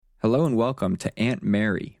Hello and welcome to Aunt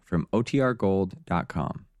Mary from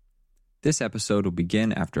OTRGold.com. This episode will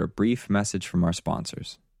begin after a brief message from our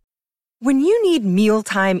sponsors. When you need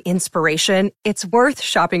mealtime inspiration, it's worth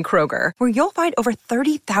shopping Kroger, where you'll find over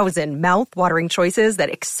 30,000 mouth-watering choices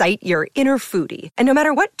that excite your inner foodie. And no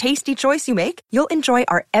matter what tasty choice you make, you'll enjoy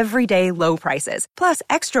our everyday low prices, plus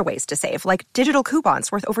extra ways to save, like digital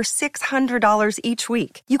coupons worth over $600 each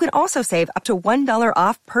week. You can also save up to $1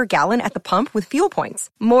 off per gallon at the pump with fuel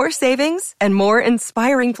points. More savings and more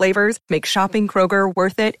inspiring flavors make shopping Kroger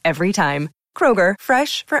worth it every time. Kroger,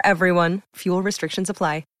 fresh for everyone. Fuel restrictions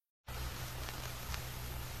apply.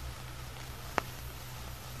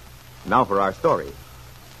 Now for our story.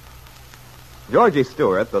 Georgie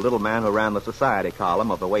Stewart, the little man who ran the society column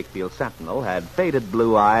of the Wakefield Sentinel, had faded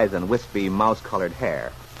blue eyes and wispy mouse-colored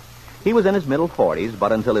hair. He was in his middle 40s,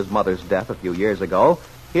 but until his mother's death a few years ago,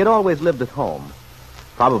 he had always lived at home.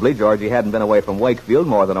 Probably Georgie hadn't been away from Wakefield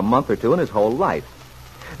more than a month or two in his whole life.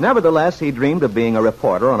 Nevertheless, he dreamed of being a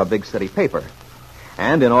reporter on a big city paper.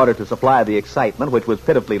 And in order to supply the excitement which was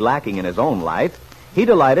pitifully lacking in his own life, he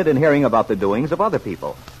delighted in hearing about the doings of other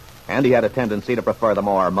people. And he had a tendency to prefer the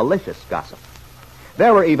more malicious gossip.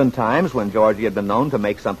 There were even times when Georgie had been known to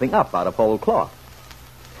make something up out of whole cloth.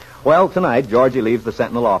 Well, tonight, Georgie leaves the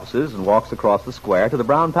Sentinel offices and walks across the square to the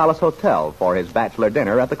Brown Palace Hotel for his bachelor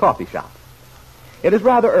dinner at the coffee shop. It is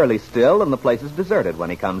rather early still, and the place is deserted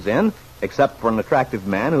when he comes in, except for an attractive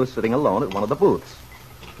man who is sitting alone at one of the booths.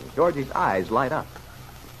 Georgie's eyes light up.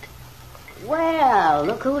 Well,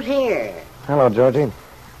 look who's here. Hello, Georgie.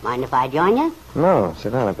 Mind if I join you? No,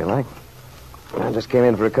 sit down if you like. I just came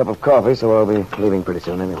in for a cup of coffee, so I'll be leaving pretty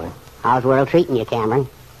soon anyway. How's the world treating you, Cameron?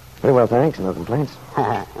 Pretty well, thanks. No complaints.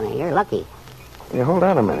 Well, you're lucky. You hold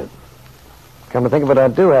on a minute. Come to think of it, I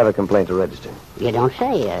do have a complaint to register. You don't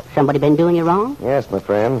say. Somebody been doing you wrong? Yes, my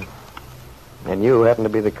friend. And you happen to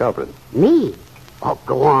be the culprit. Me? Oh,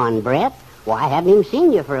 go on, Brett. Why, I haven't even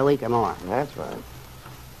seen you for a week or more. That's right.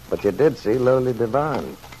 But you did see Lily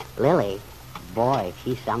Devon. Lily? Boy,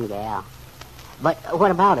 she's some gal. But what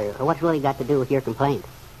about her? What's really got to do with your complaint?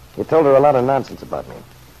 You told her a lot of nonsense about me.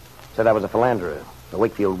 Said I was a philanderer, the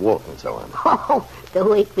Wakefield Wolf, and so on. Oh, the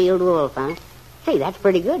Wakefield Wolf, huh? Say, that's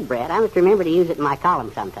pretty good, Brett. I must remember to use it in my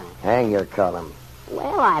column sometime. Hang your column.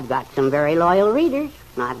 Well, I've got some very loyal readers,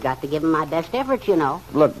 and I've got to give them my best efforts, you know.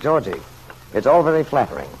 Look, Georgie, it's all very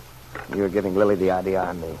flattering. You're giving Lily the idea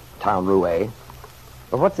I'm the town roue.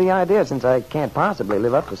 But what's the idea, since I can't possibly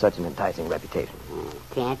live up to such an enticing reputation?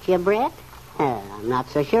 Can't you, Brett? I'm not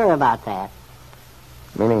so sure about that.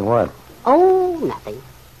 Meaning what? Oh, nothing.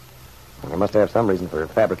 Well, you must have some reason for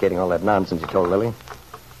fabricating all that nonsense you told Lily.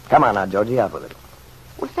 Come on now, Georgie, out with it.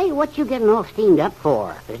 Well, say, what you getting all steamed up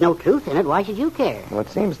for? If there's no truth in it, why should you care? Well, it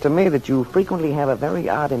seems to me that you frequently have a very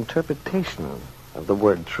odd interpretation of the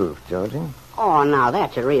word truth, Georgie. Oh, now,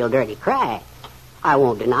 that's a real dirty crack. I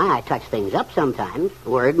won't deny I touch things up sometimes,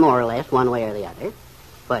 word more or less, one way or the other.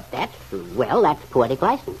 But that's poetic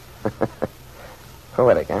license.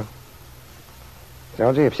 Poetic, huh?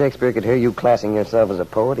 Georgie, if Shakespeare could hear you classing yourself as a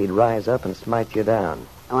poet, he'd rise up and smite you down.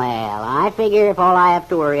 Well, I figure if all I have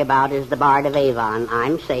to worry about is the Bard of Avon,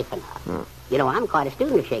 I'm safe enough. You know, I'm quite a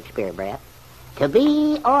student of Shakespeare, Brett. To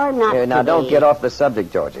be or not to be... Now, don't get off the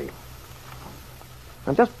subject, Georgie.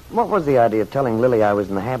 Now, just what was the idea of telling Lily I was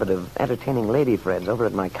in the habit of entertaining lady friends over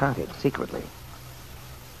at my cottage, secretly?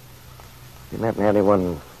 You didn't happen to have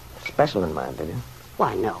anyone special in mind, did you?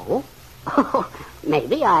 Why, no.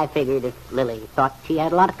 Maybe I figured if Lily thought she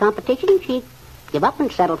had a lot of competition, she'd give up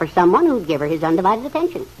and settle for someone who'd give her his undivided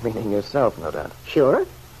attention. Meaning yourself, no doubt. Sure.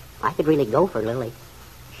 I could really go for Lily.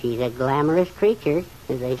 She's a glamorous creature,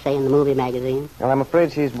 as they say in the movie magazine. Well, I'm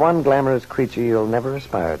afraid she's one glamorous creature you'll never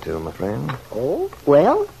aspire to, my friend. Oh,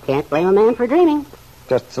 well, can't blame a man for dreaming.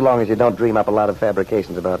 Just so long as you don't dream up a lot of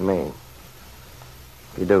fabrications about me.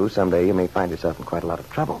 If you do, someday you may find yourself in quite a lot of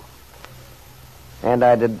trouble. And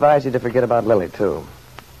I'd advise you to forget about Lily, too.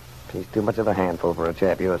 She's too much of a handful for a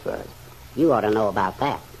chap your size. You ought to know about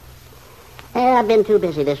that. I've been too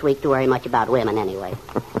busy this week to worry much about women, anyway.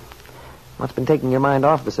 What's been taking your mind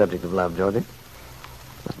off the subject of love, Georgie?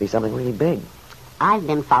 Must be something really big. I've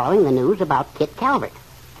been following the news about Kit Calvert.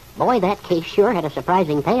 Boy, that case sure had a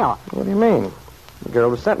surprising payoff. What do you mean? The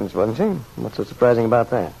girl was sentenced, wasn't she? What's so surprising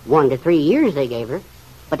about that? 1 to 3 years they gave her.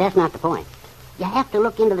 But that's not the point. You have to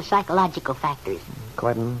look into the psychological factors.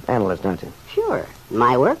 Quite an analyst, aren't you? Sure. In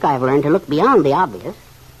my work, I've learned to look beyond the obvious.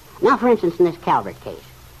 Now, for instance, in this Calvert case.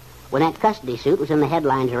 When that custody suit was in the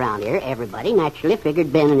headlines around here, everybody naturally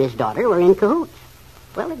figured Ben and his daughter were in cahoots.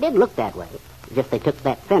 Well, it did look that way, as if they took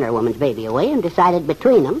that Fenner woman's baby away and decided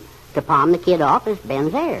between them to palm the kid off as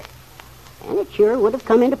Ben's heir. And it sure would have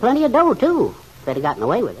come into plenty of dough, too, if they'd have gotten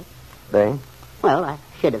away with it. They? Well, I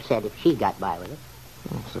should have said if she got by with it.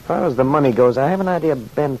 So far as the money goes, I have an idea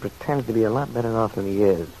Ben pretends to be a lot better off than he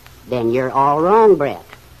is. Then you're all wrong, Brett.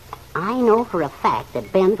 I know for a fact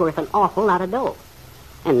that Ben's worth an awful lot of dough.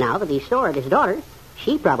 And now that he's stored his daughter,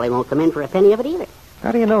 she probably won't come in for a penny of it either.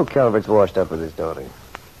 How do you know Calvert's washed up with his daughter?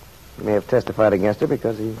 He may have testified against her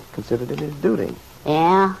because he considered it his duty.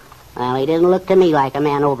 Yeah? Well, he didn't look to me like a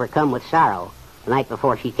man overcome with sorrow the night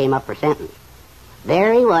before she came up for sentence.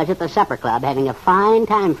 There he was at the supper club having a fine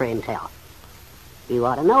time for himself. You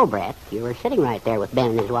ought to know, Brett. You were sitting right there with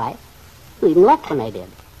Ben and his wife. You even left when they did.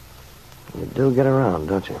 You do get around,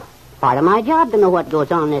 don't you? Part of my job to know what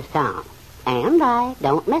goes on in this town. And I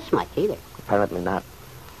don't miss much either. Apparently not.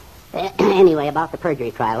 Anyway, about the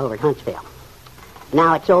perjury trial over at Huntsville.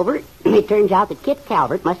 Now it's over. It turns out that Kit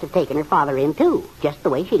Calvert must have taken her father in, too, just the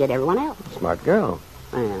way she did everyone else. Smart girl.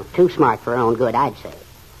 Well, too smart for her own good, I'd say.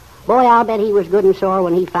 Boy, I'll bet he was good and sore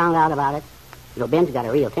when he found out about it. You know, Ben's got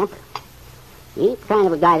a real temper. He ain't the kind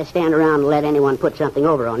of a guy to stand around and let anyone put something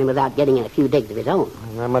over on him without getting in a few digs of his own.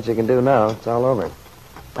 Not much he can do now. It's all over.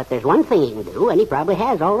 But there's one thing he can do, and he probably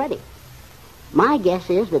has already. My guess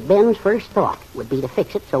is that Ben's first thought would be to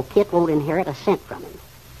fix it so Kit won't inherit a cent from him.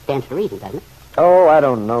 Stands to reason, doesn't it? Oh, I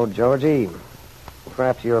don't know, Georgie.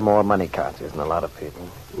 Perhaps you're more money conscious than a lot of people.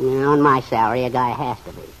 On my salary, a guy has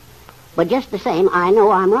to be. But just the same, I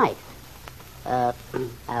know I'm right. I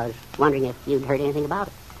was wondering if you'd heard anything about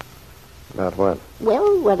it. About what?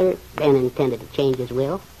 Well, whether Ben intended to change his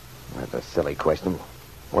will. That's a silly question.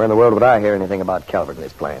 Where in the world would I hear anything about Calvert and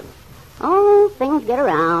his plans? Oh, things get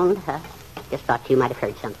around. Just thought you might have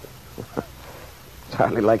heard something. It's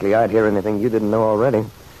hardly likely I'd hear anything you didn't know already.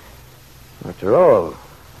 After all,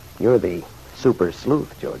 you're the super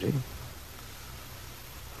sleuth, Georgie.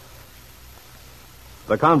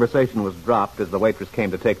 The conversation was dropped as the waitress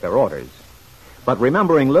came to take their orders. But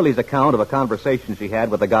remembering Lily's account of a conversation she had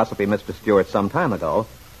with the gossipy Mr. Stewart some time ago,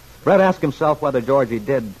 Brett asked himself whether Georgie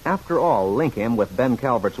did, after all, link him with Ben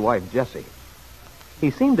Calvert's wife, Jessie. He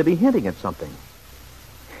seemed to be hinting at something.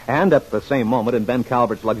 And at the same moment, in Ben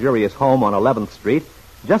Calvert's luxurious home on 11th Street,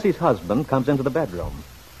 Jessie's husband comes into the bedroom.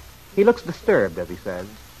 He looks disturbed as he says,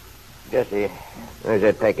 Jessie, where's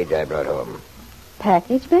that package I brought home?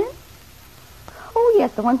 Package, Ben? Oh,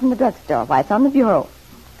 yes, the one from the drugstore. Why, it's on the bureau.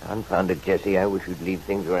 Confound it, Jessie. I wish you'd leave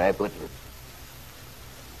things where I put them.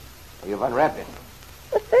 You've unwrapped it.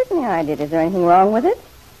 Well, certainly I did. Is there anything wrong with it?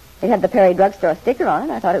 It had the Perry drugstore sticker on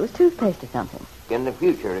it. I thought it was toothpaste or something. In the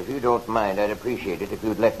future, if you don't mind, I'd appreciate it if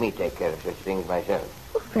you'd let me take care of such things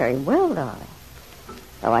myself. Oh, very well, darling.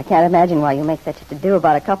 Oh, I can't imagine why you make such a to-do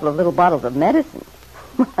about a couple of little bottles of medicine.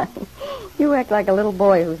 Why, you act like a little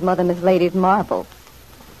boy whose mother mislaid his marbles.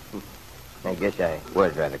 I guess I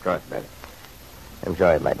was rather cross about it. I'm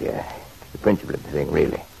sorry, my dear. The principle of the thing,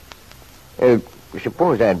 really.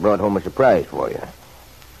 Suppose I'd brought home a surprise for you.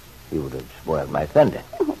 You would have spoiled my thunder.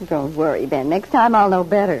 Oh, don't worry, Ben. Next time I'll know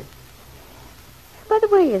better. By the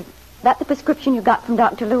way, is that the prescription you got from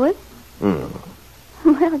Dr. Lewis?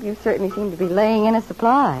 Well, you certainly seem to be laying in a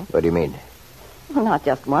supply. What do you mean? Well, not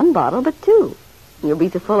just one bottle, but two. You'll be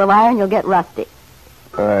so full of iron you'll get rusty.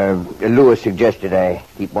 Lewis suggested I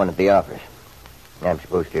keep one at the office. I'm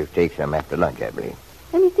supposed to take some after lunch, I believe.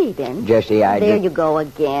 Let me see, Ben. Jessie, There you go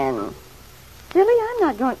again. Silly, I'm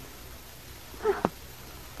not going...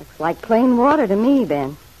 Looks like plain water to me,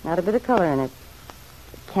 Ben. Not a bit of color in it.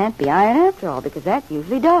 It can't be iron after all, because that's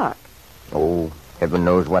usually dark. Oh, heaven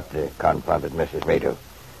knows what the confounded mess is made of.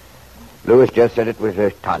 Lewis just said it was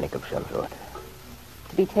a tonic of some sort.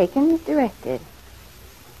 To be taken as directed.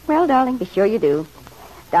 Well, darling, be sure you do.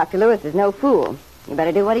 Dr. Lewis is no fool. You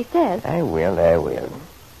better do what he says. I will.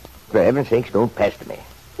 For heaven's sakes, don't pester me.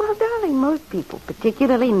 Well, darling, most people,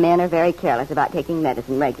 particularly men, are very careless about taking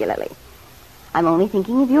medicine regularly. I'm only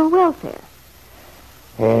thinking of your welfare.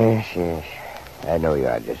 Yes. I know you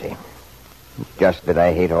are, Jessie. It's just that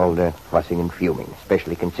I hate all the fussing and fuming,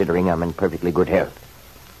 especially considering I'm in perfectly good health.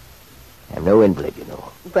 I'm no invalid, you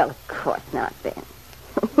know. Well, of course not, Ben.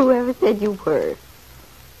 Whoever said you were?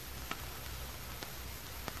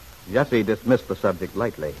 Jessie dismissed the subject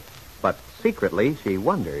lightly, but secretly she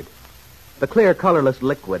wondered. The clear, colorless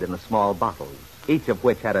liquid in the small bottles, each of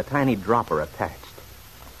which had a tiny dropper attached.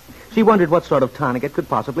 She wondered what sort of tonic it could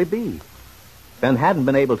possibly be. Ben hadn't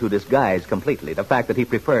been able to disguise completely the fact that he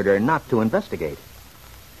preferred her not to investigate.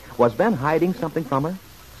 Was Ben hiding something from her?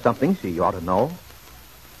 Something she ought to know?